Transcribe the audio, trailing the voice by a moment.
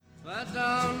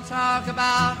talk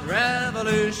about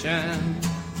revolution.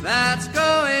 That's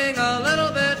going a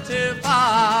little bit too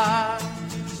far.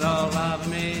 So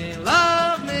love me,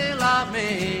 love me, love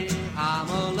me. I'm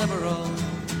a liberal.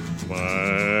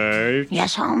 What?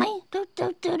 Yes, homie?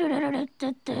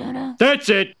 That's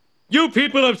it! You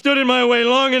people have stood in my way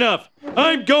long enough!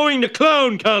 I'm going to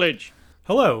clown college!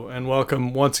 Hello, and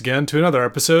welcome once again to another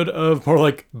episode of more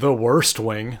like The Worst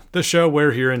Wing, the show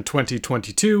where here in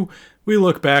 2022, we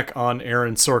look back on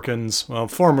Aaron Sorkin's, well,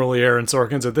 formerly Aaron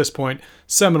Sorkin's at this point,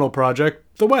 seminal project,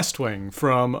 The West Wing,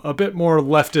 from a bit more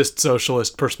leftist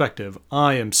socialist perspective.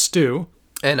 I am Stu.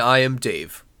 And I am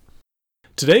Dave.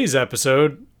 Today's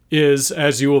episode is,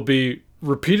 as you will be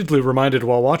repeatedly reminded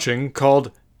while watching, called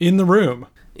In the Room.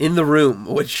 In the Room,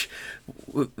 which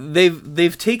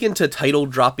they've taken to title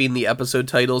dropping the episode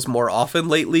titles more often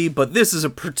lately, but this is a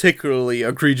particularly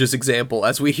egregious example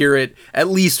as we hear it at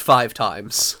least 5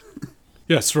 times.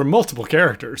 Yes, from multiple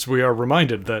characters, we are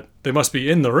reminded that they must be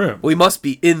in the room. We must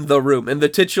be in the room, and the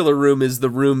titular room is the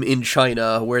room in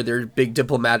China where their big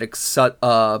diplomatic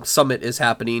summit is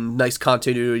happening. Nice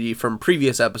continuity from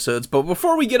previous episodes. But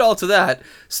before we get all to that,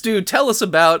 Stu, tell us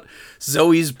about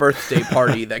Zoey's birthday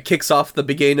party that kicks off the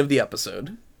beginning of the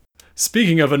episode.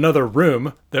 Speaking of another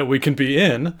room that we can be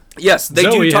in, yes, they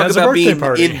Zoey do talk has a about birthday being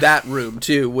party. in that room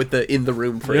too, with the "in the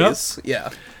room" phrase.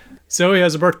 Yep. Yeah. Zoey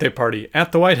has a birthday party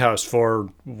at the White House for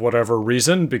whatever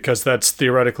reason, because that's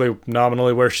theoretically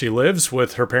nominally where she lives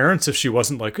with her parents. If she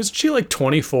wasn't isn't she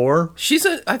 24?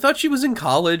 I thought she was in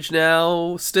college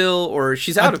now still, or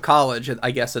she's out of college,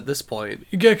 I guess, at this point.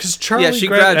 Yeah, because Charlie... Yeah, she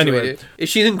graduated. Anyway. Is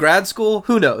she in grad school?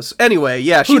 Who knows? Anyway,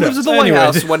 yeah, she lives at the White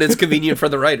House when it's convenient for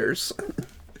the writers.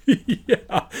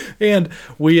 Yeah, and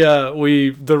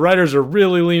the writers are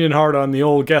really leaning hard on the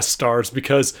old guest stars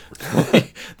because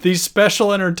the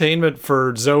special entertainment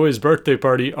for Zoey's birthday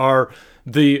party are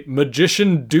the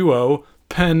magician duo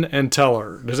Penn and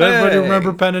Teller. Does everybody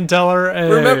remember Penn and Teller?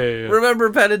 Hey.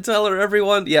 Remember Penn and Teller,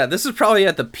 everyone? Yeah, this is probably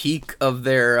at the peak of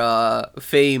their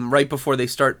fame, right before they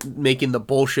start making the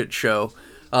bullshit show.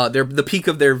 They're the peak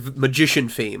of their magician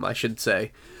fame, I should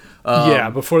say.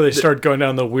 Before they start going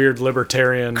down the weird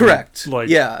libertarian... Correct.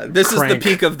 This is the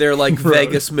peak of their, road.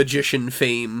 Vegas magician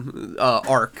fame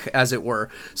arc, as it were.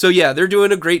 So, yeah, they're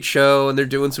doing a great show, and they're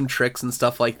doing some tricks and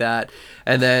stuff like that.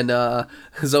 And then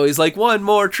Zoey's like, one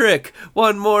more trick.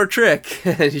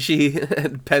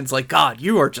 And Penn's like, God,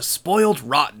 you are just spoiled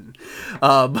rotten.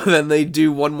 But then they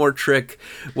do one more trick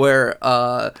where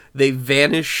they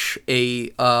vanish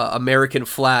a American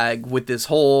flag with this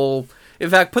whole... In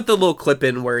fact, put the little clip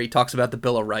in where he talks about the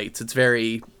Bill of Rights. It's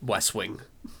very West Wing.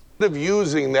 Instead of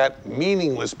using that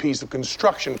meaningless piece of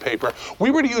construction paper, we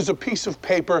were to use a piece of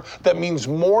paper that means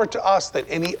more to us than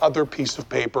any other piece of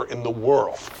paper in the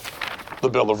world. The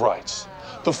Bill of Rights.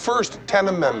 The first 10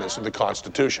 amendments of the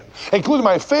Constitution, including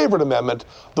my favorite amendment,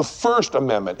 the First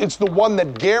Amendment. It's the one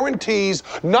that guarantees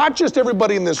not just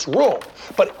everybody in this room,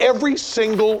 but every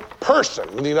single person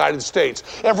in the United States,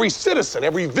 every citizen,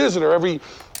 every visitor, every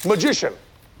magician,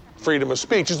 freedom of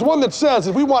speech. It's the one that says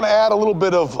if we want to add a little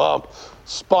bit of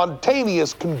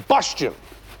spontaneous combustion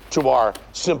to our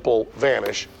simple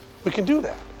vanish, we can do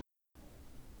that.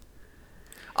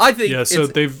 I think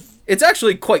it's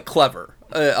actually quite clever.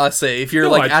 I say if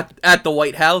you're at the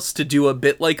White House to do a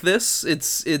bit like this,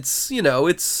 it's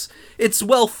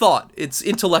well thought. It's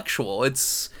intellectual.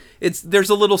 It's there's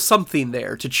a little something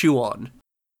there to chew on.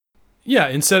 Yeah,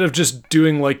 instead of just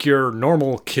doing your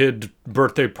normal kid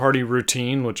birthday party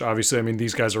routine, which obviously, I mean,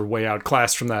 these guys are way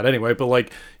outclassed from that anyway, but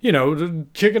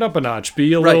kick it up a notch,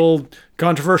 be a little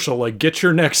controversial, get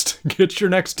your next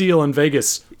deal in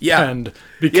Vegas. Yeah. And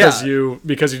because you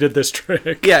did this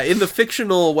trick. Yeah, in the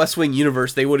fictional West Wing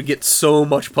universe, they would get so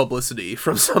much publicity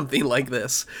from something like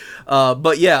this.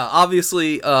 But yeah,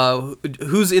 obviously,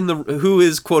 who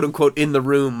is quote unquote in the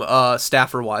room,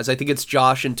 staffer wise? I think it's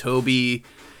Josh and Toby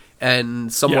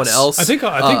and someone else. I think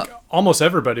almost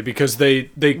everybody, because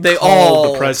they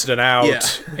call the president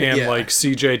out and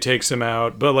CJ takes him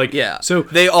out, but so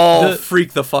they all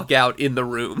freak the fuck out in the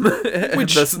room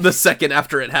which the second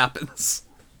after it happens.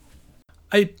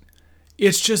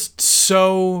 It's just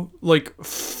so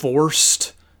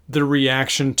forced, the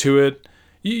reaction to it.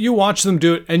 You watch them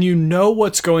do it, and you know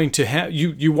what's going to happen.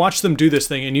 You watch them do this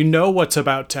thing, and you know what's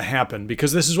about to happen,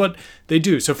 because this is what they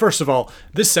do. So first of all,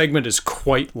 this segment is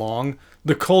quite long.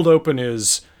 The cold open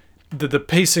is... The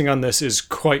pacing on this is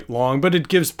quite long, but it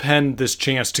gives Penn this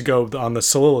chance to go on the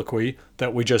soliloquy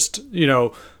that we just,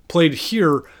 played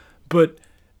here. But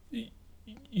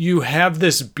you have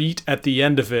this beat at the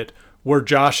end of it where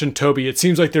Josh and Toby, it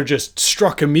seems like they're just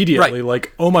struck immediately,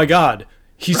 oh my God,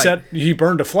 he said he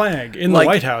burned a flag in the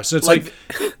White House. It's like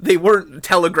they weren't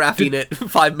telegraphing it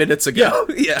 5 minutes ago.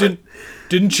 Yeah.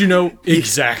 Didn't you know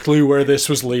exactly where this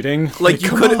was leading? Like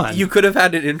you could have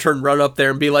had an intern run up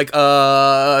there and be like,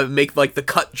 make like the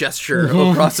cut gesture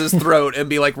across his throat and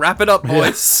be like, wrap it up,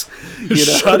 boys. You know?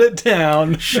 Shut it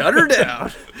down. Shut her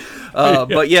down.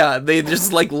 But yeah, they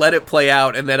just like let it play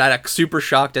out, and then I got super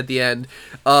shocked at the end.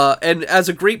 And as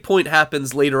a great point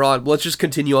happens later on, let's just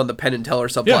continue on the Penn and Teller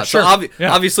subplot. Yeah, sure. So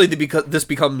obviously, this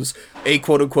becomes a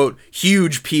quote unquote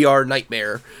huge PR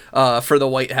nightmare for the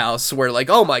White House, where like,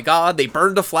 oh my God, they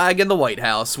burned a flag in the White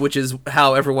House, which is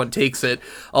how everyone takes it.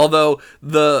 Although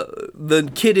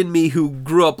the kid in me who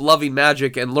grew up loving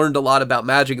magic and learned a lot about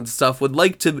magic and stuff would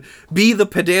like to be the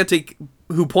pedantic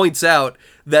who points out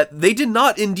that they did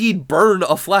not indeed burn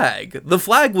a flag. The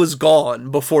flag was gone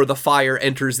before the fire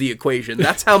enters the equation.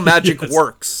 That's how magic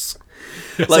works.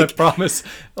 Yes, like, I promise.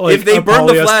 Like, if they burned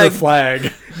the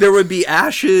flag, there would be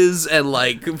ashes and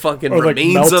like fucking or, like,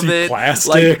 remains of melty it,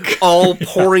 plastic. like all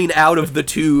pouring out of the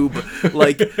tube.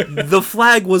 Like the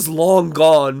flag was long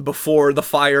gone before the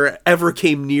fire ever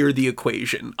came near the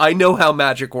equation. I know how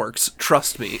magic works.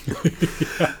 Trust me.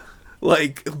 Yeah.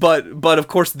 Like, but of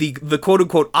course the quote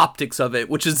unquote optics of it,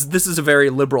 this is a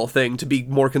very liberal thing to be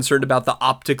more concerned about the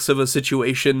optics of a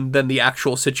situation than the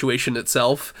actual situation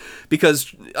itself.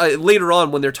 Because later on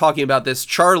when they're talking about this,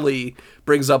 Charlie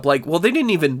brings up like, well, they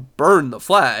didn't even burn the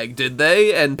flag, did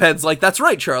they? And Penn's like, that's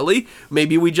right, Charlie.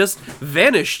 Maybe we just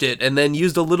vanished it and then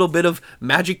used a little bit of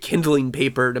magic kindling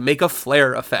paper to make a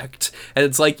flare effect. And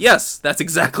it's like, yes, that's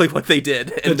exactly what they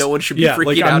did, and no one should be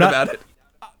freaking out about it.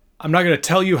 I'm not going to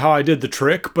tell you how I did the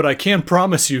trick, but I can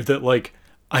promise you that, like,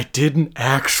 I didn't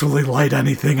actually light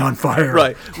anything on fire.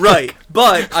 Right.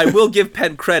 But I will give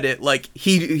Penn credit. Like,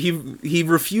 he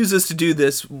refuses to do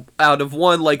this out of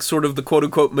one, like, sort of the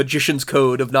quote-unquote magician's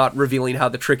code of not revealing how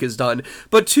the trick is done.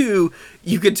 But two,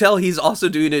 you can tell he's also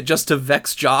doing it just to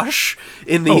vex Josh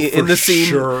in the scene.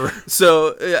 Sure.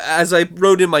 So, as I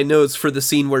wrote in my notes for the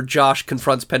scene where Josh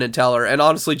confronts Penn and Teller, and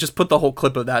honestly, just put the whole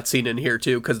clip of that scene in here,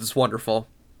 too, because it's wonderful.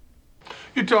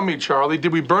 You tell me, Charlie,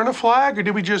 did we burn a flag or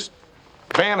did we just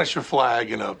vanish a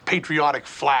flag in a patriotic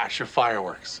flash of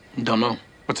fireworks? Don't know.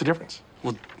 What's the difference?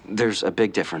 Well, there's a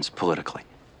big difference politically.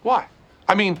 Why?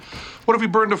 I mean, what if we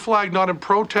burned a flag not in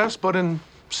protest, but in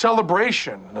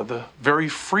celebration of the very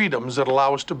freedoms that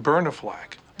allow us to burn a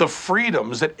flag? The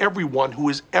freedoms that everyone who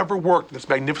has ever worked in this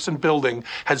magnificent building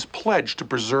has pledged to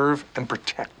preserve and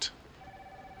protect.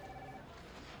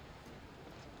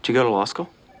 Did you go to law school?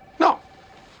 No.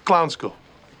 Clown school.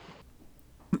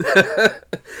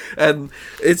 And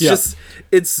it's just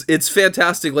it's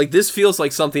fantastic. Like, this feels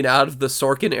like something out of the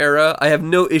Sorkin era. I have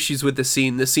no issues with this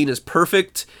scene. This scene is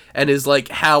perfect and is like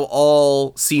how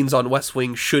all scenes on West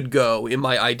Wing should go in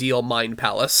my ideal mind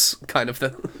palace kind of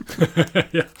thing.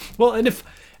 Yeah. Well, and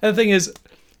the thing is,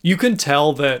 you can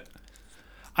tell that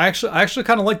I actually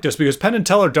kind of like this because Penn and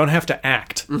Teller don't have to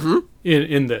act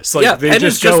in this. Like, they Penn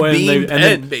just is go in being and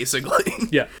Penn, basically.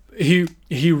 Yeah.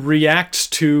 He reacts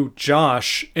to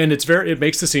Josh, and it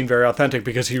makes the scene very authentic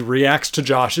because he reacts to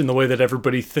Josh in the way that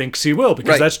everybody thinks he will,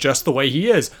 because that's just the way he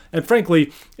is. And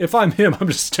frankly, if I'm him, I'm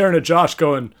just staring at Josh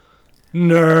going,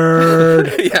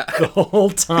 nerd, the whole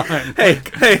time. Hey,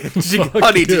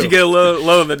 honey, did you get a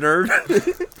low of the nerd?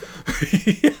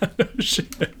 Yeah, no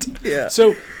shit. Yeah.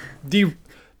 So the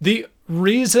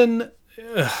reason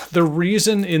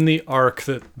in the arc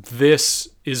that this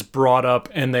is brought up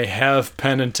and they have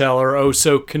Penn and Teller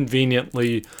so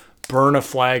conveniently burn a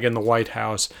flag in the White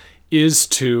House is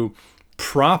to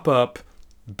prop up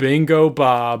Bingo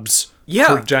Bob's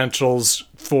credentials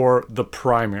for the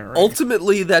primary.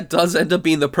 Ultimately, that does end up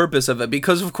being the purpose of it,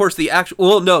 because of course it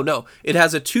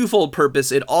has a twofold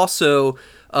purpose. It also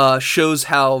shows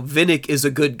how Vinick is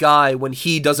a good guy when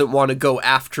he doesn't want to go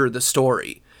after the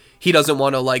story. He doesn't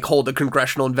want to, like, hold a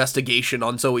congressional investigation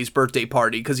on Zoey's birthday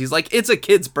party because he's like, it's a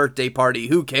kid's birthday party,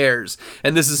 who cares?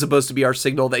 And this is supposed to be our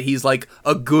signal that he's, like,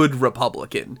 a good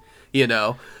Republican, you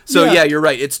know? So, yeah, you're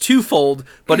right. It's twofold,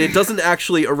 but it doesn't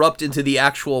actually erupt into the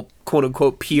actual,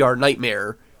 quote-unquote, PR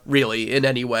nightmare, really, in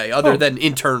any way, other than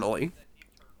internally.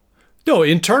 No,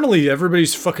 internally,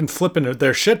 everybody's fucking flipping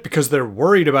their shit because they're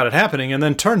worried about it happening, and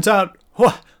then turns out,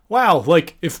 wow,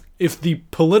 like, if the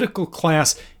political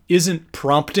class isn't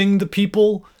prompting the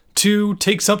people to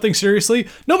take something seriously,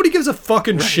 nobody gives a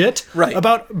fucking shit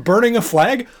about burning a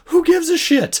flag. Who gives a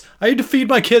shit? I need to feed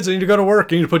my kids. I need to go to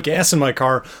work. I need to put gas in my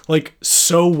car. Like,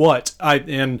 so what?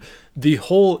 And the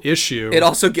whole issue... It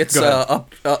also gets pushed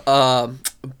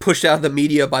out of the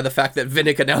media by the fact that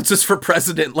Vinick announces for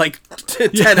president, like,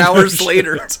 10 hours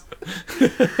later.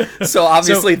 So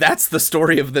obviously that's the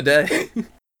story of the day.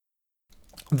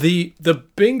 The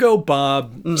Bingo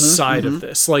Bob side of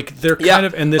this, like they're kind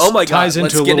of, and this ties into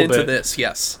let's a little get into bit. this.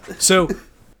 Yes. So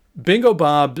Bingo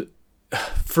Bob,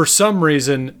 for some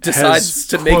reason, Decides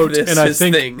to make this and I his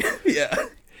think thing. Yeah.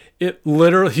 he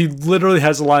literally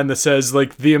has a line that says,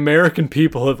 like, the American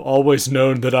people have always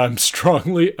known that I'm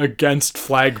strongly against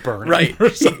flag burning. Right.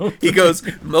 He goes,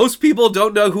 most people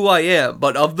don't know who I am,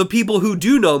 but of the people who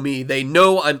do know me, they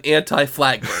know I'm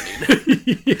anti-flag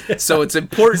burning. So it's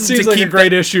important Seems to like keep a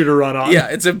great issue to run on. Yeah,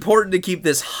 it's important to keep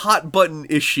this hot button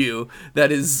issue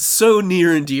that is so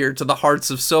near and dear to the hearts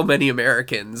of so many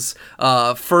Americans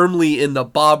firmly in the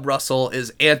Bob Russell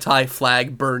is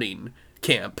anti-flag burning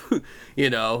camp,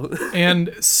 you know.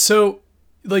 And so,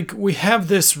 like, we have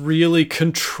this really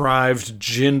contrived,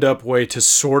 ginned up way to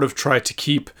sort of try to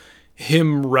keep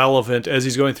him relevant as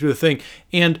he's going through the thing.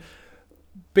 And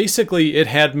basically, it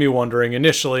had me wondering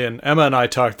initially, and Emma and I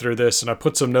talked through this, and I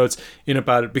put some notes in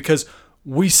about it, because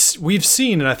we've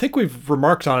seen, and I think we've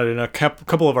remarked on it in a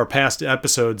couple of our past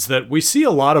episodes, that we see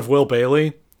a lot of Will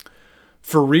Bailey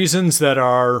for reasons that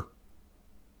are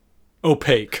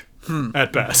opaque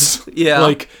at best. Yeah.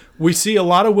 Like, we see a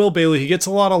lot of Will Bailey. He gets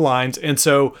a lot of lines. And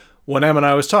so when Em and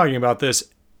I was talking about this,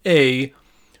 he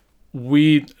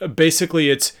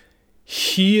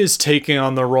is taking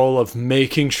on the role of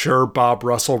making sure Bob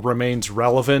Russell remains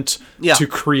relevant to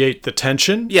create the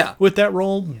tension with that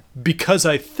role, because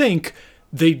I think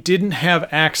they didn't have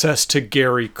access to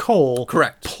Gary Cole.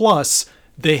 Correct. Plus,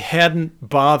 they hadn't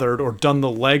bothered or done the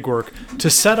legwork to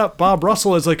set up Bob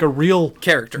Russell as like a real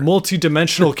character,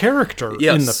 multi-dimensional character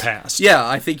in the past. Yeah,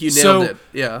 I think you nailed it.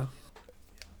 Yeah.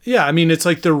 Yeah, I mean, it's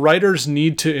like the writers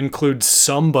need to include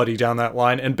somebody down that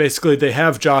line, and basically they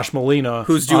have Josh Malina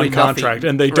who's doing on contract, nothing.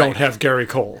 and they don't have Gary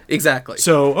Cole. Exactly.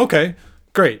 So, okay,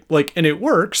 great. Like, and it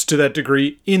works to that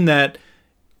degree in that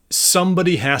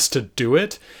somebody has to do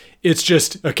it. It's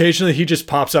just occasionally he just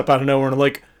pops up out of nowhere and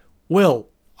like, Will,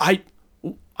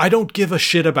 I don't give a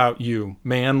shit about you,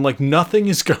 man. Like, nothing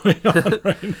is going on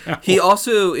right now. He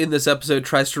also, in this episode,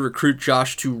 tries to recruit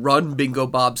Josh to run Bingo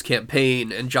Bob's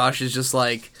campaign, and Josh is just,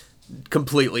 like,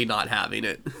 completely not having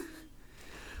it.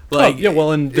 Like,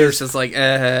 and there's just like,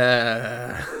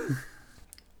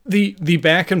 The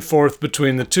back and forth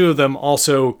between the two of them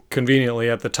also, conveniently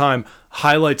at the time,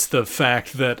 highlights the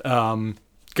fact that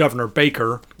Governor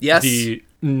Baker, the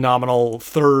nominal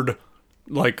third,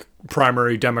 like,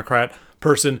 primary Democrat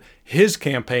person, his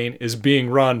campaign is being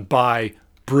run by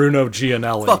Bruno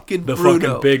Gianelli, fucking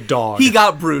fucking big dog. He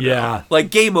got Bruno. Yeah.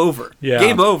 Like, game over. Yeah.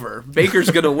 Game over.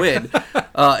 Baker's gonna win.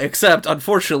 Except,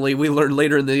 unfortunately, we learn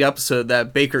later in the episode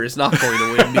that Baker is not going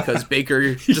to win because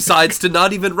Baker decides to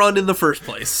not even run in the first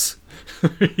place.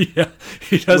 Yeah,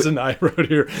 he doesn't. I wrote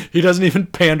here, he doesn't even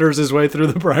panders his way through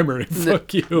the primary.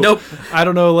 Fuck you. Nope. I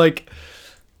don't know, like,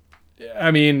 I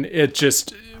mean, it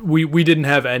just, we didn't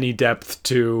have any depth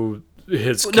to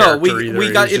his character either.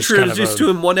 We got introduced kind of to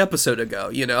him one episode ago.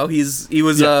 You know, he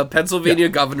was a Pennsylvania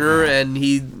governor, and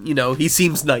he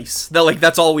seems nice.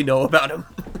 That's all we know about him.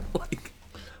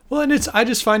 Well, and I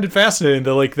just find it fascinating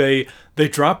that like they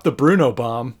dropped the Bruno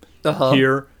bomb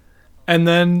here, and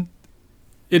then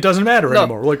it doesn't matter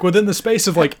anymore. Like within the space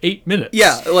of like 8 minutes.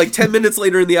 Yeah, like 10 minutes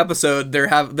later in the episode, they're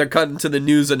cutting to the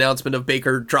news announcement of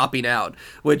Baker dropping out,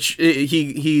 which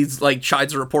he's like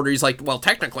chides a reporter. He's like, "Well,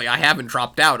 technically, I haven't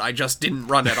dropped out. I just didn't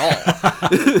run at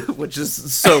all," which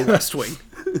is so West Wing.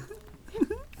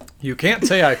 You can't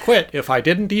say I quit if I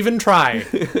didn't even try.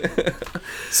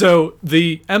 So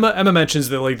the Emma mentions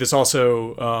that like this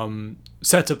also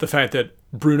sets up the fact that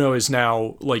Bruno is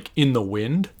now like in the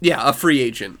wind. Yeah, a free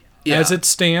agent. Yeah. As it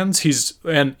stands, he's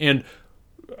and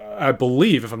I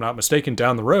believe, if I'm not mistaken,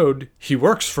 down the road he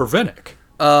works for Vinick.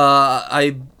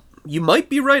 You might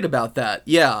be right about that.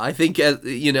 Yeah, I think, and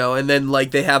then,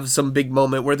 like, they have some big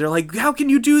moment where they're like, "How can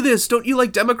you do this? Don't you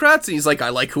like Democrats?" And he's like, "I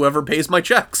like whoever pays my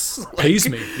checks." Like, pays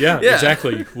me. Yeah,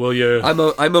 exactly. Will you? I'm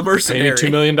a mercenary. Pay me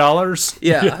 $2 million?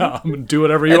 Yeah. I'm gonna do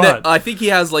whatever you want. I think he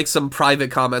has, like, some private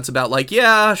comments about, like,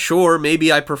 yeah, sure,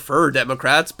 maybe I prefer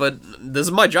Democrats, but this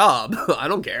is my job. I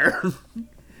don't care.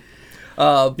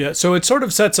 So it sort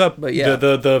of sets up,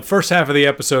 the first half of the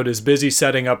episode is busy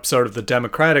setting up sort of the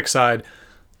Democratic side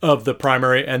of the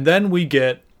primary, and then we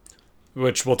get,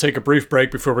 which we'll take a brief break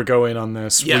before we go in on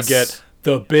this, we get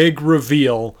the big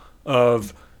reveal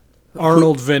of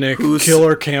Arnold Vinick,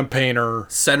 killer campaigner.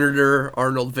 Senator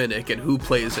Arnold Vinick, and who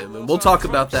plays him. And we'll talk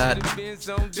about that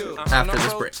after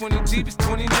this break.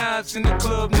 29s in the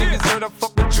club, niggas heard I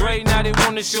fuck with Dre, now they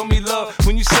wanna show me love.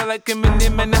 When you sell like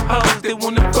Eminem and the hoes, they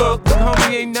wanna fuck. But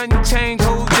homie, ain't nothing changed,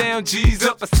 hold down, G's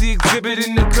up. I see exhibit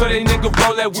in the cut, they nigga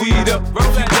roll that weed up.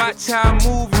 If you watch how I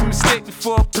move, you mistake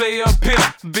before I play up here.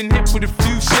 Been hit with a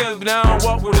few shells, but I don't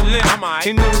walk with a limp.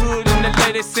 In the hood, in the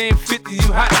lady saying 50,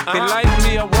 you hot. They like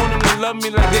me, I want them to love me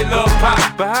like they love pop.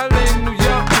 But holla in New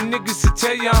York, the niggas will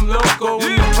tell you I'm loco.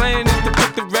 When the plan is to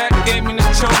put the rap game in the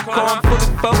choke. I'm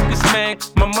fully focused, man.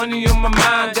 My money on my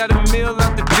mind. Got a meal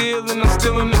out the deal and I'm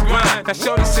still in the grind. Now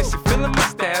shorty says she feeling my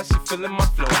style, she feeling my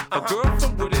flow. A girl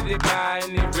from Wooded, they buy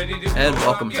and they ready to go. And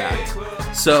welcome back.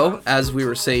 So, as we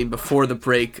were saying before the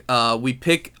break, we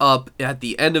pick up at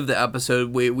the end of the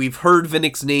episode. We've heard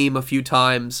Vinick's name a few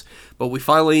times, but we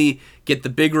finally get the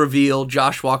big reveal.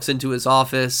 Josh walks into his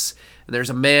office, and there's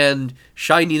a man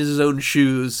shining his own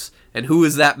shoes. And who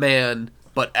is that man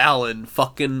but Alan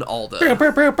fucking Alda?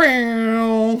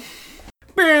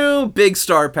 Big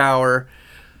star power.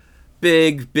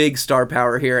 Big star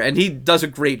power here. And he does a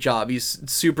great job. He's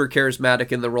super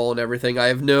charismatic in the role and everything. I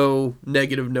have no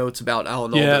negative notes about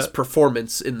Alan Alda's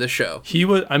performance in the show. He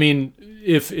was, I mean,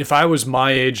 if I was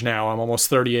my age now, I'm almost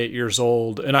 38 years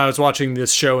old, and I was watching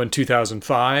this show in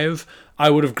 2005,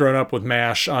 I would have grown up with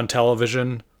MASH on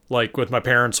television, like with my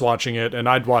parents watching it, and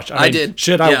I'd watch. I did.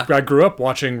 Shit, I grew up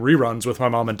watching reruns with my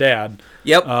mom and dad.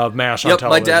 Yep. Of MASH on television.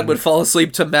 My dad would fall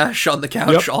asleep to MASH on the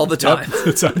couch all the time. Yep.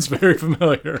 It sounds very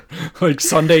familiar. Like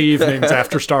Sunday evenings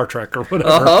after Star Trek or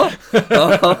whatever.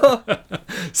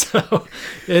 So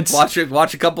it's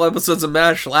watch a couple episodes of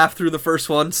MASH, laugh through the first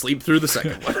one, sleep through the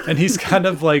second one. And he's kind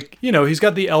of like, he's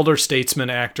got the elder statesman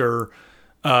actor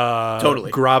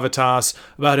gravitas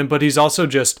about him, but he's also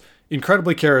just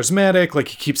incredibly charismatic. Like,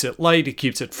 he keeps it light, he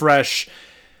keeps it fresh.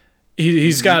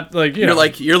 He's got like, you're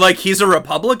like he's a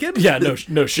Republican. Yeah,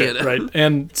 no shit, right?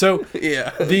 And so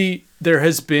there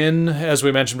has been, as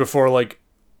we mentioned before, like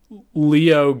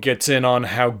Leo gets in on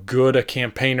how good a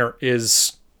campaigner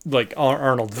is, like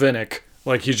Arnold Vinick.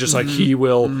 Like, he's just like, he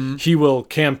will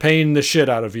campaign the shit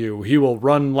out of you. He will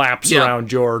run laps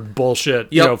around your bullshit,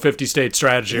 50-state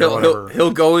strategy or whatever.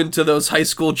 He'll go into those high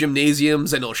school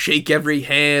gymnasiums and he'll shake every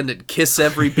hand and kiss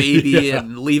every baby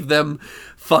and leave them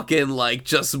fucking like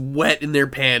just wet in their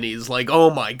panties. Like,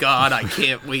 oh my God, I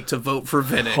can't wait to vote for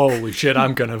Vinick. Holy shit,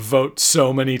 I'm going to vote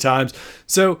so many times.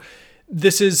 So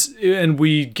this is, and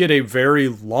we get a very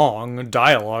long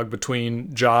dialogue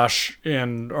between Josh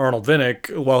and Arnold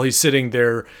Vinick while he's sitting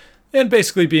there and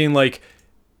basically being like,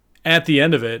 at the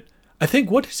end of it, I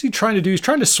think, what is he trying to do? He's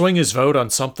trying to swing his vote on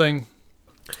something.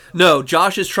 No,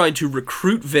 Josh is trying to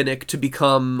recruit Vinick to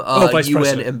become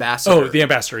UN ambassador. Oh, the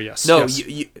ambassador, yes. No,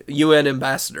 yes. UN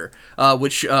ambassador,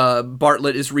 which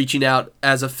Bartlett is reaching out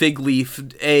as a fig leaf,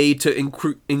 A, to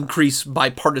increase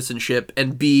bipartisanship,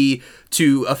 and B,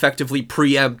 to effectively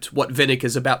preempt what Vinick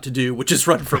is about to do, which is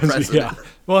run for president. Yeah.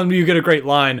 Well, and you get a great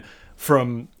line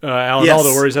from Alan Alda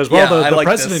where he says, well, the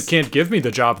president can't give me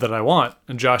the job that I want.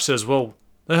 And Josh says, well,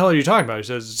 the hell are you talking about? He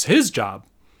says, it's his job.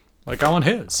 Like, I want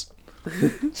his.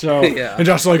 So and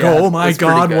Josh's like, oh my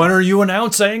God, when are you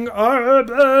announcing?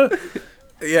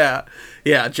 Yeah.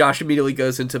 Josh immediately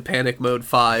goes into panic mode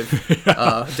 5,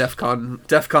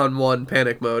 DEFCON 1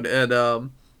 panic mode, and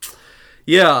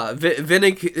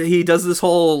Vinick, he does this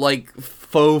whole like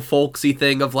faux folksy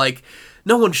thing of like,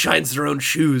 no one shines their own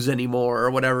shoes anymore or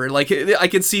whatever. Like, I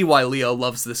can see why Leo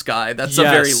loves this guy. That's a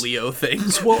very Leo thing.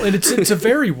 Well, and it's a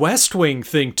very West Wing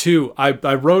thing too.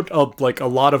 I wrote a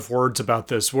lot of words about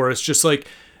this where it's just like,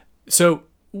 so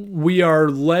we are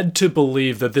led to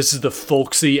believe that this is the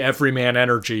folksy everyman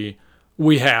energy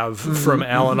we have from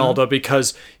Alan Alda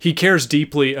because he cares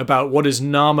deeply about what is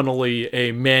nominally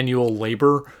a manual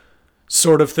labor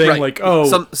sort of thing. Right.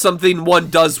 Like, something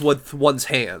one does with one's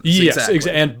hands. Yes,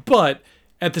 exactly. But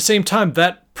at the same time,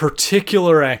 that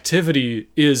particular activity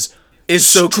is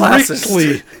so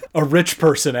strictly a rich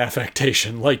person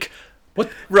affectation. Like,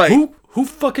 what? Right. Who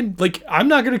fucking, like, I'm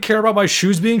not going to care about my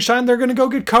shoes being shined. They're going to go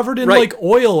get covered in like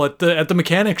oil at the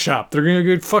mechanic shop. They're going to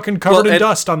get fucking covered in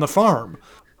dust on the farm.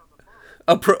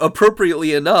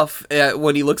 Appropriately enough,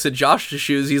 when he looks at Josh's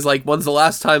shoes, he's like, when's the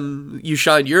last time you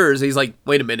shined yours? He's like,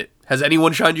 wait a minute. has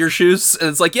anyone shined your shoes? And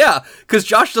it's like, yeah, because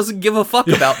Josh doesn't give a fuck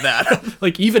about that.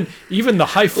 Like even the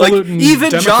highfalutin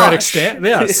even Democratic Josh.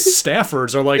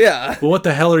 Staffers are like, Yeah. well, what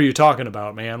the hell are you talking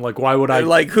about, man? Like, why would I?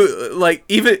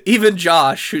 Even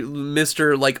Josh, who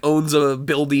Mr. owns a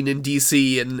building in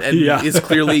DC and is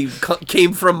clearly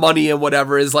came from money and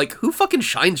whatever, is like, who fucking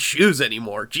shines shoes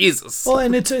anymore? Jesus. Well,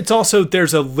 and it's also,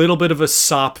 there's a little bit of a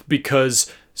sop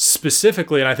because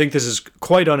specifically, and I think this is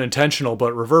quite unintentional,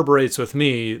 but reverberates with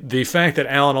me, the fact that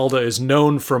Alan Alda is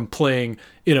known from playing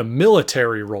in a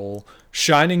military role.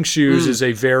 Shining shoes is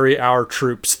a very our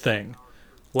troops thing.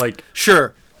 Like,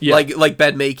 sure. Yeah. Like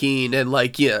bed making and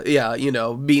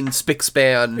being spick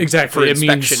span exactly. for It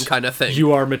inspection means kind of thing.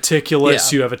 You are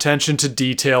meticulous, Yeah. you have attention to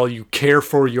detail, you care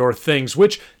for your things,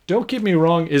 which, don't get me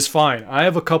wrong, is fine. I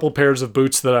have a couple pairs of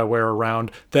boots that I wear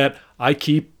around that I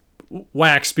keep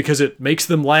waxed because it makes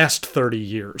them last 30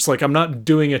 years. Like, I'm not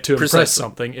doing it to impress Precisely.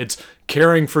 something. It's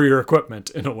caring for your equipment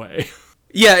in a way.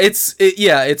 Yeah, it's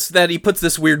that he puts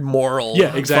this weird moral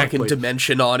fucking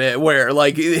dimension on it, where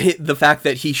the fact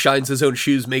that he shines his own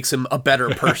shoes makes him a better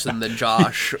person than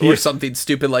Josh, or something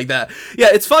stupid like that. Yeah,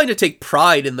 it's fine to take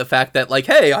pride in the fact that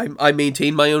hey, I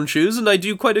maintain my own shoes and I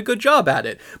do quite a good job at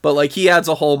it. But he adds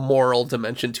a whole moral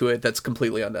dimension to it that's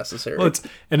completely unnecessary. Well,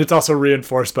 it's also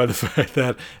reinforced by the fact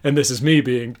that, and this is me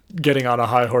getting on a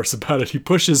high horse about it, he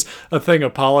pushes a thing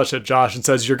of polish at Josh and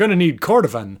says, "You're going to need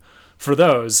cordovan for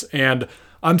those." And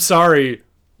I'm sorry,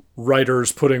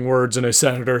 writers putting words in a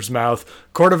senator's mouth.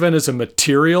 Cordovan is a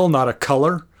material, not a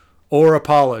color or a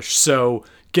polish. So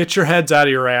get your heads out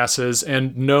of your asses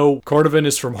and know Cordovan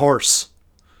is from horse.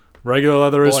 Regular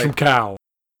leather is from cow.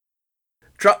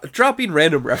 Dropping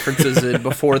random references in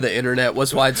before the internet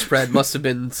was widespread must have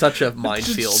been such a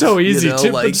minefield. So easy,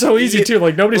 too. Like,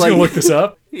 nobody's going to look this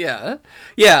up. Yeah.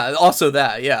 Yeah, also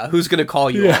that, yeah. Who's going to call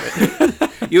you on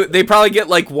it? They probably get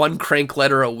one crank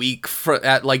letter a week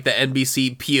at the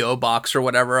NBC PO box or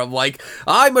whatever of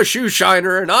I'm a shoe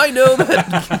shiner and I know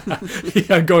that.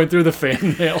 Yeah, going through the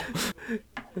fan mail.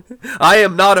 I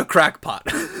am not a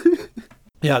crackpot.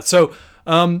 Yeah, so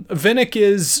Vinick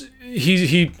is...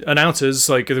 He announces,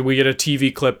 we get a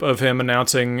TV clip of him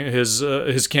announcing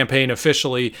his campaign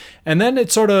officially, and then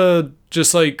it's sort of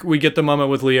just we get the moment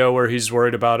with Leo where he's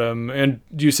worried about him, and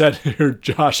you said here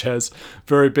Josh has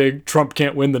very big Trump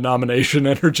can't win the nomination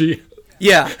energy.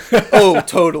 Yeah. Oh,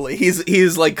 totally.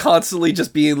 He's constantly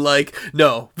just being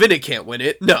no, Vinick can't win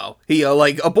it. No. He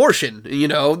abortion,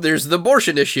 there's the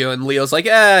abortion issue, and Leo's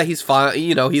he's fine,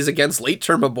 he's against late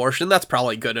term abortion. That's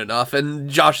probably good enough.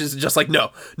 And Josh is just no.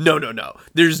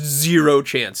 There's zero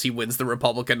chance he wins the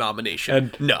Republican nomination.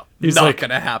 And no, he's not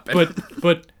gonna happen.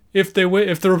 But if the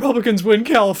Republicans win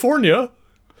California,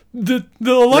 the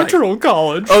electoral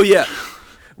college. Oh yeah.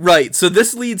 Right, so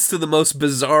this leads to the most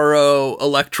bizarro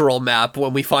electoral map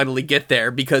when we finally get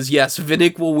there, because yes,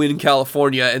 Vinick will win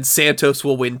California and Santos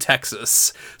will win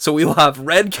Texas. So we will have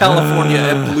red California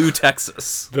and blue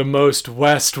Texas. The most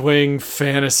West Wing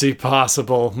fantasy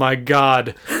possible. My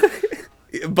God.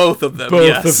 Both of them,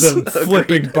 Both of them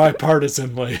flipping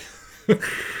bipartisanly.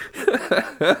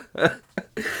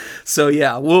 So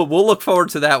yeah, we'll look forward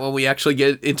to that when we actually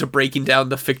get into breaking down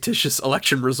the fictitious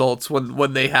election results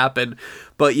when they happen.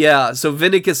 But yeah, so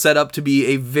Vinick is set up to be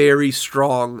a very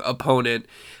strong opponent,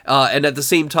 and at the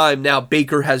same time now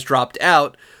Baker has dropped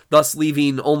out, thus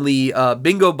leaving only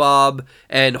Bingo Bob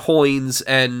and Hoynes,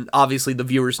 and obviously the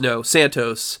viewers know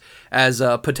Santos as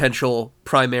potential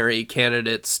primary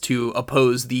candidates to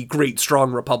oppose the great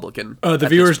strong Republican. The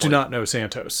viewers do not know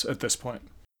Santos at this point.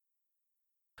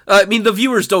 I mean, the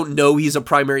viewers don't know he's a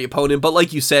primary opponent, but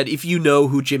like you said, if you know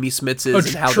who Jimmy Smits is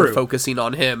and how they're focusing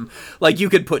on him, you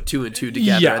could put two and two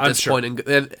together at this point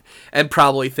and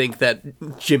probably think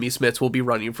that Jimmy Smits will be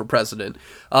running for president.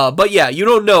 But yeah, you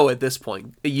don't know at this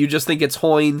point. You just think it's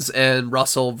Hoynes and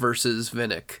Russell versus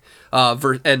Vinick.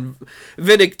 And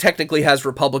Vinick technically has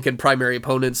Republican primary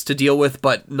opponents to deal with,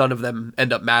 but none of them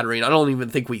end up mattering. I don't even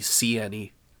think we see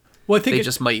any. Well, I think they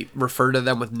just might refer to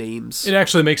them with names. It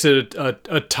actually makes it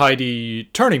a tidy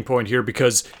turning point here,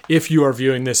 because if you are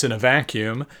viewing this in a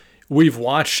vacuum, we've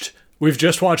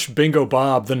just watched Bingo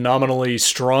Bob, the nominally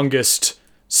strongest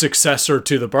successor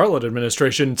to the Bartlett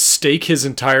administration, stake his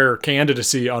entire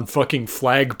candidacy on fucking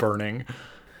flag burning.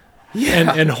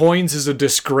 Yeah. And Hoynes is a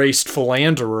disgraced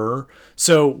philanderer.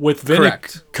 So with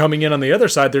Vinick coming in on the other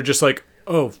side, they're just now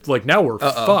we're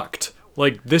fucked.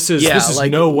 This is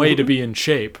no way to be in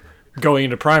shape going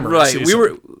into primary season.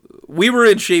 Right, we were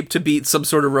in shape to beat some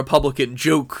sort of Republican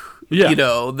joke,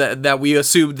 that we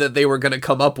assumed that they were going to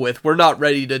come up with. We're not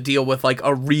ready to deal with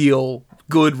a real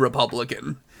good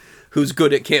Republican. who's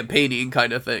good at campaigning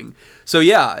kind of thing. So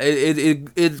yeah,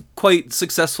 it quite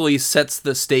successfully sets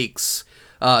the stakes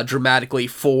dramatically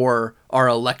for our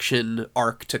election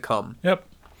arc to come. Yep.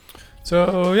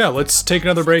 So yeah, let's take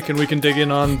another break and we can dig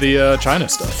in on the China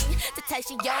stuff.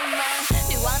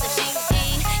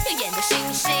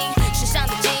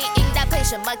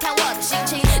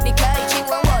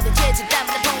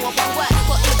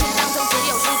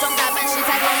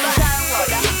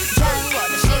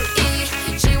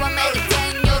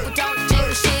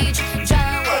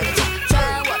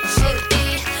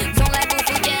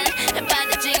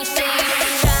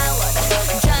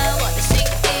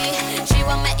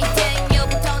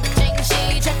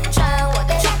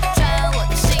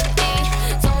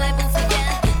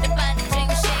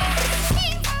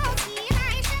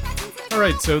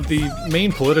 Alright, so the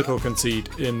main political conceit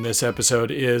in this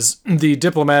episode is the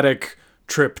diplomatic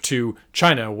trip to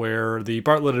China, where the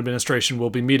Bartlett administration will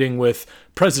be meeting with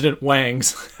President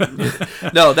Wang's.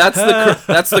 No, that's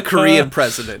the Korean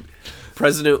president.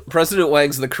 President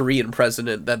Wang's the Korean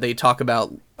president that they talk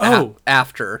about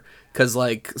after, because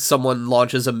like someone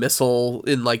launches a missile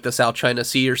in like the South China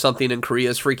Sea or something, and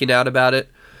Korea's freaking out about it,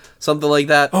 something like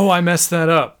that. Oh, I messed that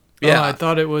up. Yeah, I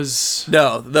thought it was...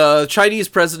 No, the Chinese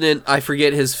president, I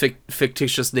forget his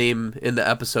fictitious name in the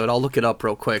episode. I'll look it up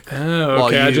real quick. Oh,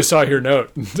 okay, I just saw your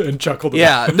note and chuckled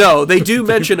about it. Yeah, no, they do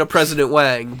mention a President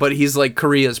Wang, but he's like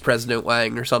Korea's President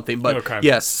Wang or something. But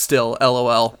yes, still,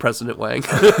 LOL, President Wang.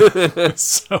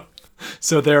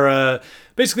 So they're...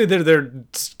 Basically, they're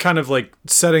kind of like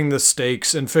setting the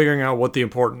stakes and figuring out what the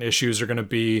important issues are going to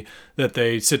be that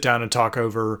they sit down and talk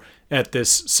over at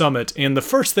this summit. And the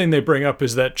first thing they bring up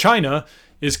is that China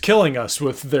is killing us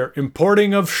with their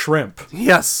importing of shrimp.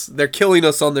 Yes, they're killing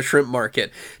us on the shrimp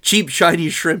market. Cheap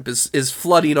Chinese shrimp is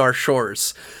flooding our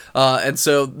shores. And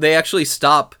so they actually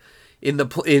stop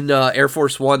in Air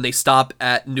Force One. They stop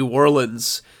at New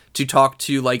Orleans to talk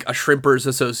to like a Shrimpers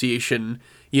Association,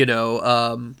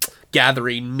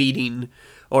 gathering, meeting,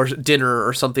 or dinner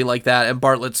or something like that, and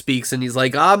Bartlett speaks and he's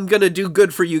like, I'm gonna do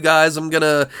good for you guys. I'm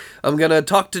gonna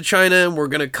talk to China and we're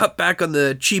gonna cut back on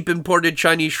the cheap imported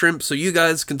Chinese shrimp so you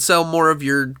guys can sell more of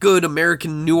your good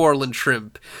American New Orleans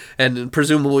shrimp. And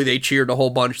presumably they cheered a whole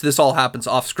bunch. This all happens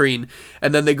off screen,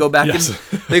 and then they go back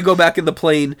in the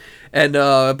plane, and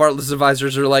Bartlett's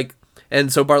advisors are like,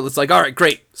 and so Bartlett's like, all right,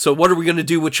 great. So what are we gonna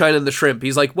do with China and the shrimp?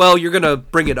 He's like, well, you're gonna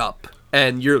bring it up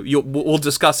and we'll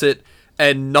discuss it,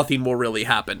 and nothing will really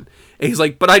happen. And he's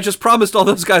like, but I just promised all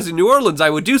those guys in New Orleans I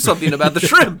would do something about the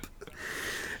shrimp.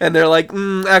 And they're like,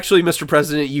 actually, Mr.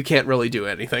 President, you can't really do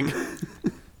anything.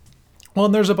 Well,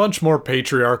 and there's a bunch more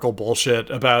patriarchal bullshit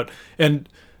about, and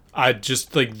I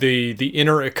just like the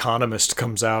inner economist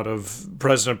comes out of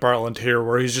President Bartlett here,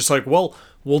 where he's just like, well,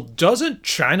 doesn't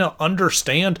China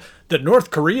understand that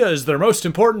North Korea is their most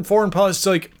important foreign policy? It's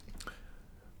like,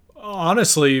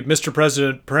 honestly, Mr.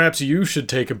 President, perhaps you should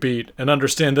take a beat and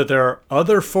understand that there are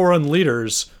other foreign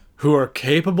leaders who are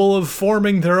capable of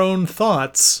forming their own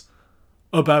thoughts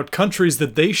about countries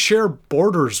that they share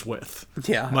borders with.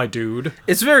 Yeah. My dude.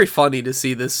 It's very funny to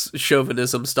see this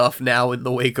chauvinism stuff now in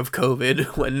the wake of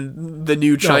COVID, when the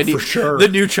new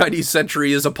Chinese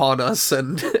century is upon us,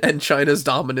 and China's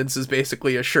dominance is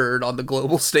basically assured on the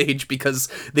global stage because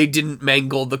they didn't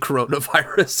mangle the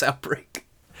coronavirus outbreak.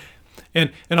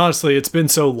 And honestly, it's been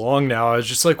so long now, I was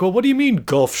just like, well, what do you mean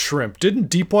Gulf shrimp? Didn't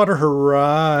Deepwater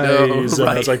Horizon? No, right. And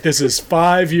I was like, this is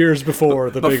 5 years before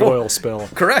the big oil spill.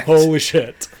 Correct. Holy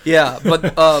shit. Yeah,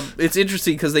 but it's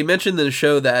interesting because they mentioned in the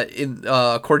show that,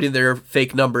 according to their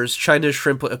fake numbers, China's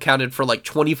shrimp accounted for like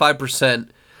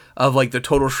 25% of like the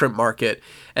total shrimp market.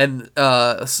 And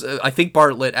I think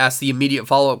Bartlett asked the immediate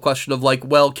follow-up question of like,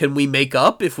 well, can we make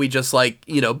up if we just like,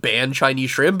 ban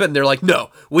Chinese shrimp? And they're like,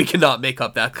 no, we cannot make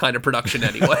up that kind of production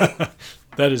anyway.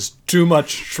 That is too much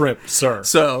shrimp, sir.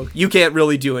 So you can't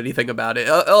really do anything about it.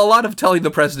 A lot of telling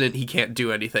the president he can't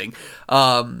do anything,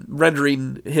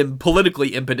 rendering him politically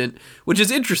impotent, which is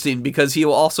interesting because he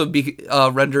will also be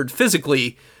rendered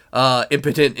physically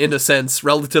impotent in a sense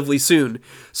relatively soon.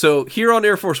 So here on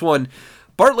Air Force One,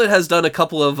 Bartlett has done a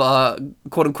couple of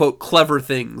quote-unquote clever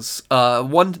things.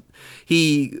 One,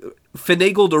 he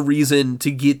finagled a reason to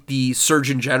get the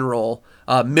Surgeon General,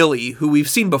 Millie, who we've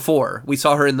seen before. We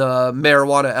saw her in the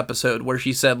marijuana episode where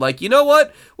she said, like, you know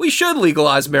what? We should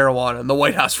legalize marijuana. And the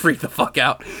White House freaked the fuck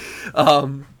out.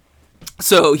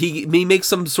 So he makes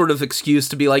some sort of excuse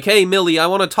to be like, hey, Millie, I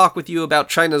want to talk with you about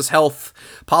China's health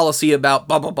policy about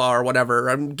blah, blah, blah, or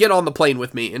whatever. Get on the plane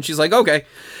with me. And she's like, okay.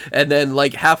 And then,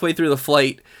 like, halfway through the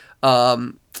flight,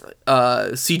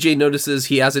 CJ notices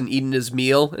he hasn't eaten his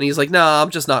meal, and he's like, "Nah, I'm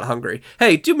just not hungry.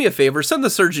 Hey, do me a favor, send the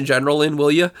Surgeon General in,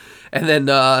 will you?" And then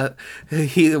the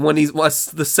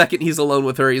second he's alone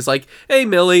with her, he's like, "Hey,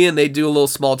 Millie," and they do a little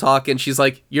small talk, and she's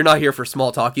like, "You're not here for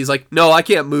small talk." He's like, "No, I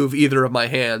can't move either of my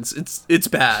hands. It's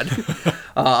bad.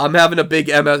 I'm having a big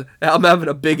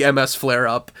MS flare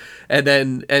up."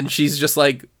 And she's just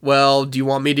like, "Well, do you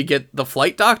want me to get the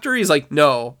flight doctor?" He's like,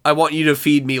 "No, I want you to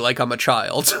feed me like I'm a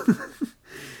child."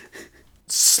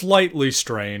 Slightly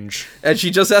strange. And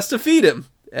she just has to feed him.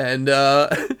 And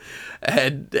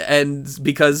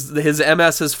because his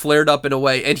MS has flared up in a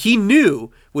way, and he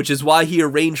knew, which is why he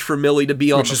arranged for Millie to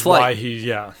be on the flight. Which is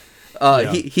why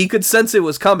he could sense it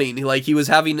was coming. Like, he was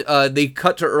having, they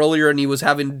cut to earlier, and he was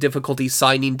having difficulty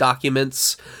signing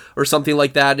documents or something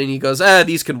like that, and he goes,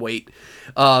 these can wait.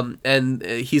 And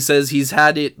he says he's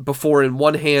had it before in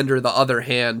one hand or the other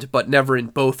hand, but never in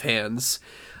both hands.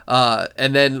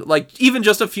 And then, like, even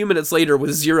just a few minutes later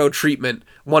with zero treatment,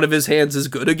 one of his hands is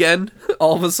good again,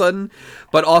 all of a sudden,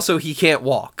 but also he can't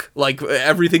walk, like,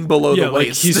 everything below the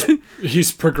waist. Like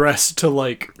he's progressed to,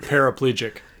 like,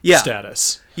 paraplegic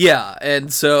status. Yeah,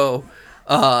 and so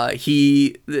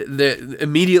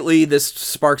immediately this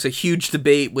sparks a huge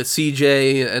debate with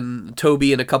CJ and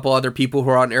Toby and a couple other people who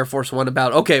are on Air Force One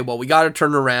about, okay, well, we got to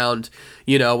turn around,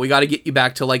 we got to get you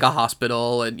back to, like, a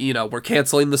hospital, and, we're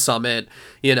canceling the summit,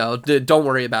 don't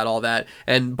worry about all that.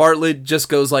 And Bartlett just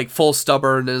goes, like, full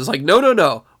stubborn and is like,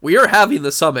 no, we are having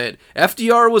the summit.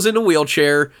 FDR was in a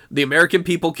wheelchair. The American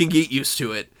people can get used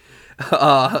to it.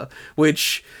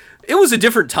 Which... It was a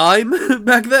different time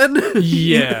back then.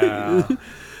 Yeah.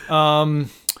 The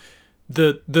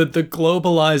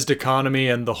globalized economy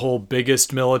and the whole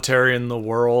biggest military in the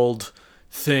world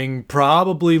thing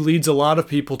probably leads a lot of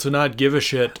people to not give a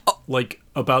shit, like,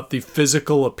 about the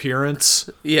physical appearance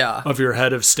of your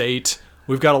head of state.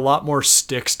 We've got a lot more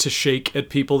sticks to shake at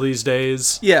people these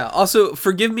days. Yeah. Also,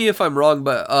 forgive me if I'm wrong,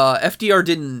 but FDR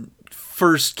didn't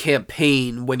first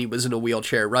campaign when he was in a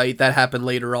wheelchair, right? That happened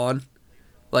later on.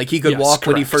 Like, he could walk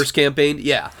when he first campaigned?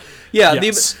 Yeah. Yeah,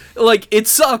 yes. It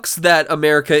sucks that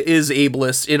America is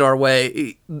ableist in our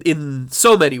way, in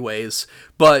so many ways.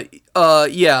 But,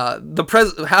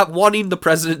 wanting the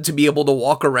president to be able to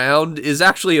walk around is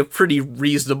actually a pretty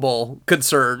reasonable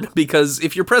concern. Because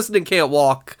if your president can't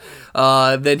walk,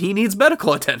 then he needs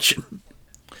medical attention.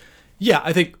 Yeah,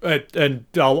 I think, and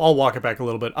I'll walk it back a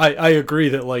little bit. I agree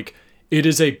that, like, it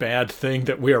is a bad thing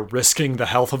that we are risking the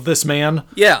health of this man.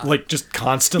 Yeah. Like, just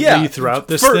constantly throughout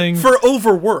this thing. For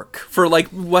overwork. For, like,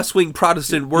 West Wing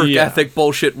Protestant work ethic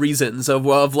bullshit reasons of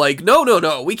like,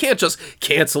 no, we can't just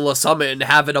cancel a summit and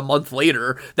have it a month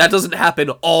later. That doesn't happen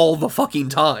all the fucking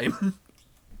time.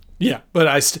 Yeah, but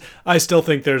I still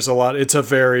think there's a lot. It's a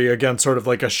very, again, sort of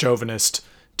like a chauvinist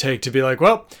take to be like,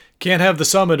 well, can't have the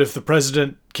summit if the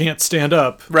president can't stand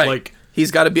up. Right. Like, he's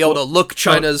got to be able to look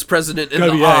China's president in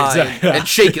the eye and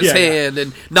shake his hand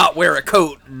and not wear a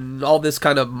coat and all this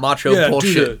kind of macho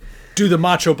bullshit. Do the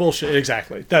macho bullshit.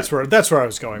 Exactly. That's where I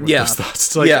was going with this thought.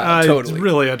 It's like,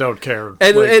 totally. I don't care.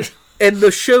 And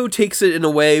the show takes it in a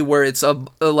way where it's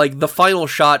like the final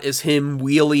shot is him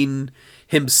wheeling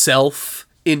himself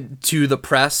into the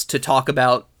press to talk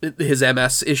about his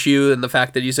MS issue and the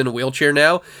fact that he's in a wheelchair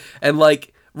now. And,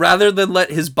 like, rather than let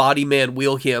his body man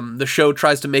wheel him, the show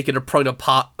tries to make it a point of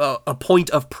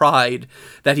pride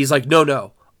that he's like,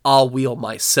 no, I'll wheel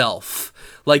myself.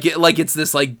 Like it's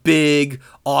this, like, big,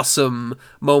 awesome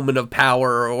moment of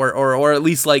power, or at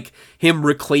least, like, him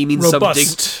reclaiming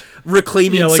robust,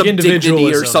 some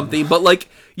dignity or something. But, like,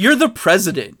 you're the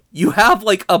president. You have,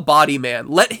 like, a body man.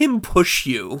 Let him push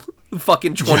you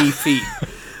fucking 20 feet.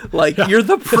 Like, you're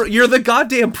the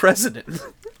goddamn president.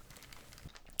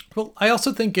 Well, I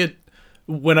also think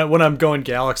when I'm going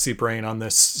galaxy brain on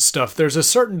this stuff, there's a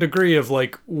certain degree of,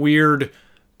 like, weird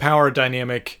power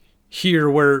dynamic here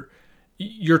where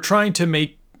you're trying to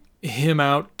make him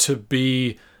out to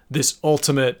be this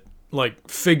ultimate, like,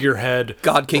 figurehead,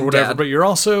 God King or whatever, Dad. but you're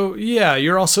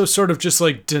also sort of just,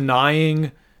 like,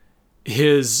 denying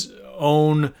his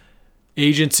own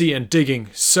agency and digging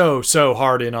so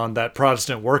hard in on that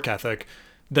Protestant work ethic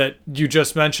that you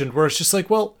just mentioned, where it's just like,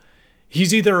 well,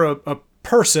 he's either a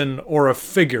person or a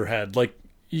figurehead. Like,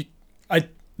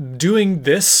 doing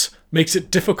this makes it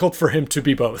difficult for him to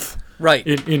be both. Right.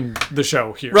 In the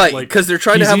show here. Right, like, because they're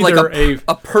trying to have, like,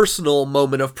 a personal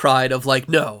moment of pride of, like,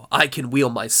 no, I can wheel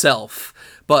myself.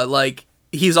 But, like,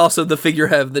 he's also the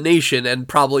figurehead of the nation and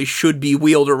probably should be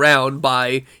wheeled around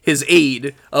by his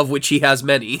aide, of which he has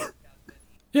many.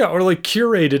 Yeah, or, like,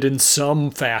 curated in some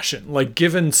fashion. Like,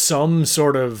 given some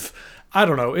sort of, I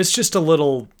don't know, it's just a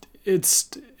little...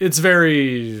 it's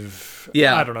very,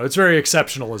 Yeah. I don't know, it's very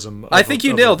exceptionalism. I think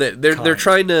you nailed it. They're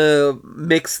trying to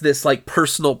mix this like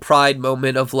personal pride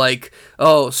moment of like,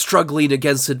 oh, struggling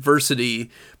against adversity,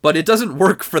 but it doesn't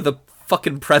work for the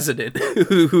fucking president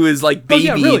who is like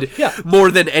babied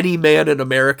more than any man in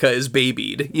America is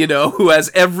babied, you know, who has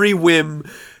every whim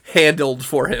handled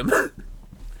for him.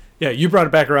 Yeah, you brought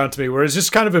it back around to me where it's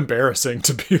just kind of embarrassing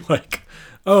to be like,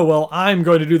 oh, well, I'm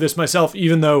going to do this myself,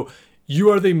 even though you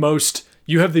have the most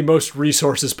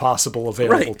resources possible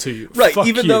available to you. Right, Fuck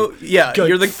even you. though,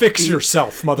 you're fix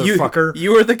yourself, motherfucker.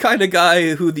 You are the kind of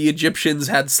guy who the Egyptians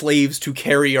had slaves to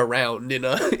carry around in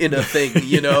a thing,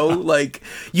 you know? Like,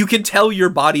 you can tell your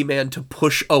body man to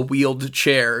push a wheeled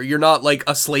chair. You're not like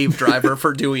a slave driver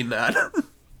for doing that.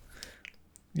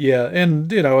 Yeah,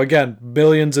 and, you know, again,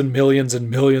 millions and millions and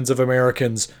millions of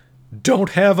Americans don't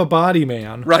have a body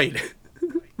man. Right.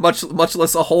 Much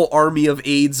less a whole army of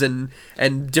aides and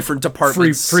different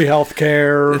departments. Free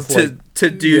healthcare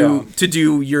to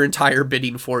do your entire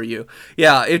bidding for you.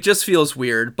 Yeah, it just feels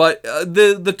weird. But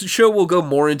the show will go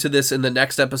more into this in the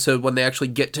next episode when they actually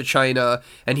get to China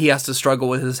and he has to struggle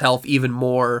with his health even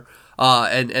more.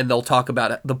 And they'll talk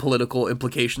about the political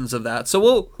implications of that.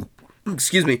 So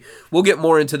we'll get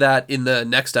more into that in the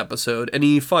next episode.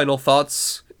 Any final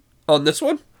thoughts on this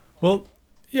one? Well,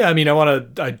 yeah, I mean,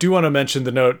 I do want to mention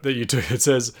the note that you took. It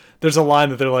says, there's a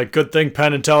line that they're like, good thing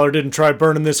Penn and Teller didn't try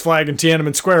burning this flag in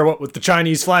Tiananmen Square, what with the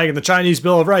Chinese flag and the Chinese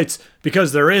Bill of Rights,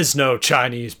 because there is no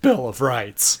Chinese Bill of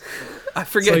Rights. I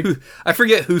forget who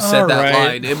said that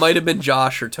line. It might have been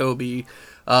Josh or Toby.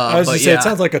 I was going to say, it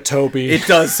sounds like a Toby. It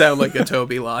does sound like a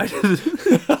Toby line.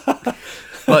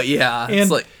 But yeah,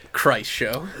 it's like Christ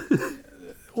show.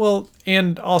 Well,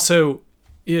 and also,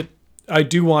 I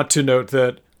do want to note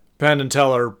that Penn and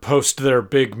Teller, post their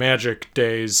big magic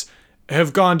days,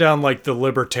 have gone down like the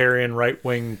libertarian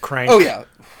right-wing crank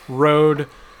road.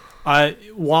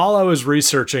 While I was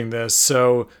researching this,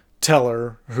 so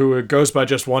Teller, who goes by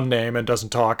just one name and doesn't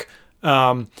talk,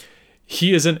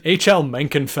 he is an H.L.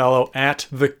 Mencken Fellow at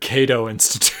the Cato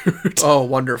Institute. Oh,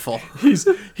 wonderful.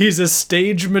 He's a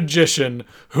stage magician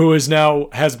who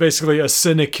has basically a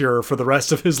sinecure for the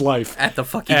rest of his life. At the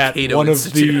fucking Cato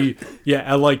Institute.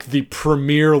 At like the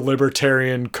premier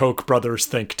libertarian Koch brothers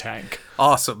think tank.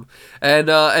 Awesome. And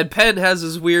Penn has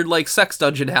his weird like sex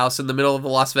dungeon house in the middle of the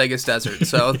Las Vegas desert.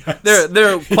 So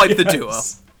they're quite the duo.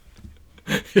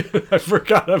 I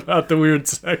forgot about the weird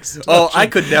sex dungeon. Oh, I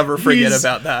could never forget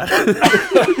about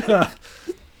that.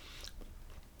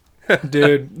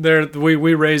 Dude,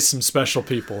 we raised some special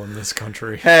people in this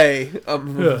country. Hey,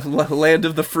 land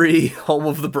of the free, home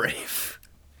of the brave.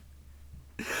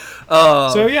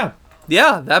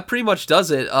 Yeah, that pretty much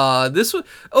does it.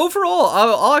 Overall,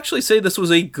 I'll actually say this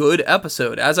was a good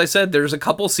episode. As I said, there's a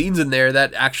couple scenes in there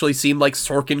that actually seemed like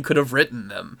Sorkin could have written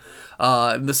them.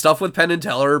 The stuff with Penn and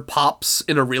Teller pops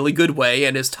in a really good way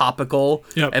and is topical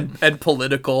and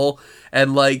political.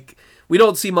 And like, we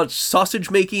don't see much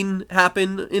sausage making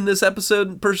happen in this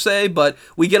episode per se, but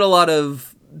we get a lot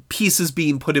of pieces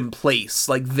being put in place,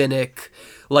 like Vinick,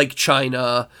 like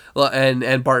China,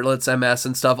 and Bartlett's MS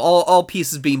and stuff. All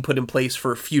pieces being put in place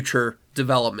for future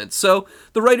development. So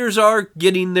the writers are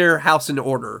getting their house in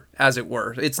order, as it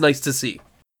were. It's nice to see.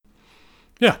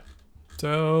 Yeah.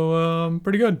 So,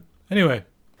 pretty good. Anyway.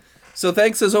 So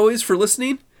thanks as always for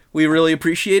listening. We really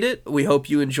appreciate it. We hope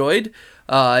you enjoyed.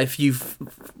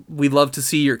 We'd love to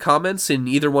see your comments in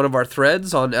either one of our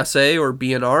threads on SA or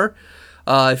BNR.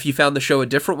 If you found the show a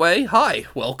different way, hi,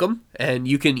 welcome. And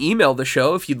you can email the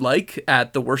show if you'd like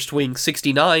at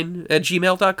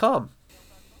theworstwing69@gmail.com.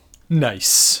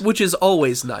 Nice. Which is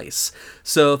always nice.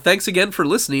 So thanks again for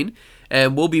listening,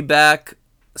 and we'll be back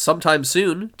sometime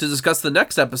soon to discuss the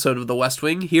next episode of The West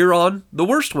Wing here on The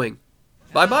Worst Wing.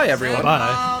 Bye-bye, everyone.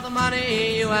 Bye. All the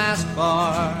money you ask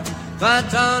for,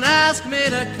 but don't ask me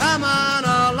to come on.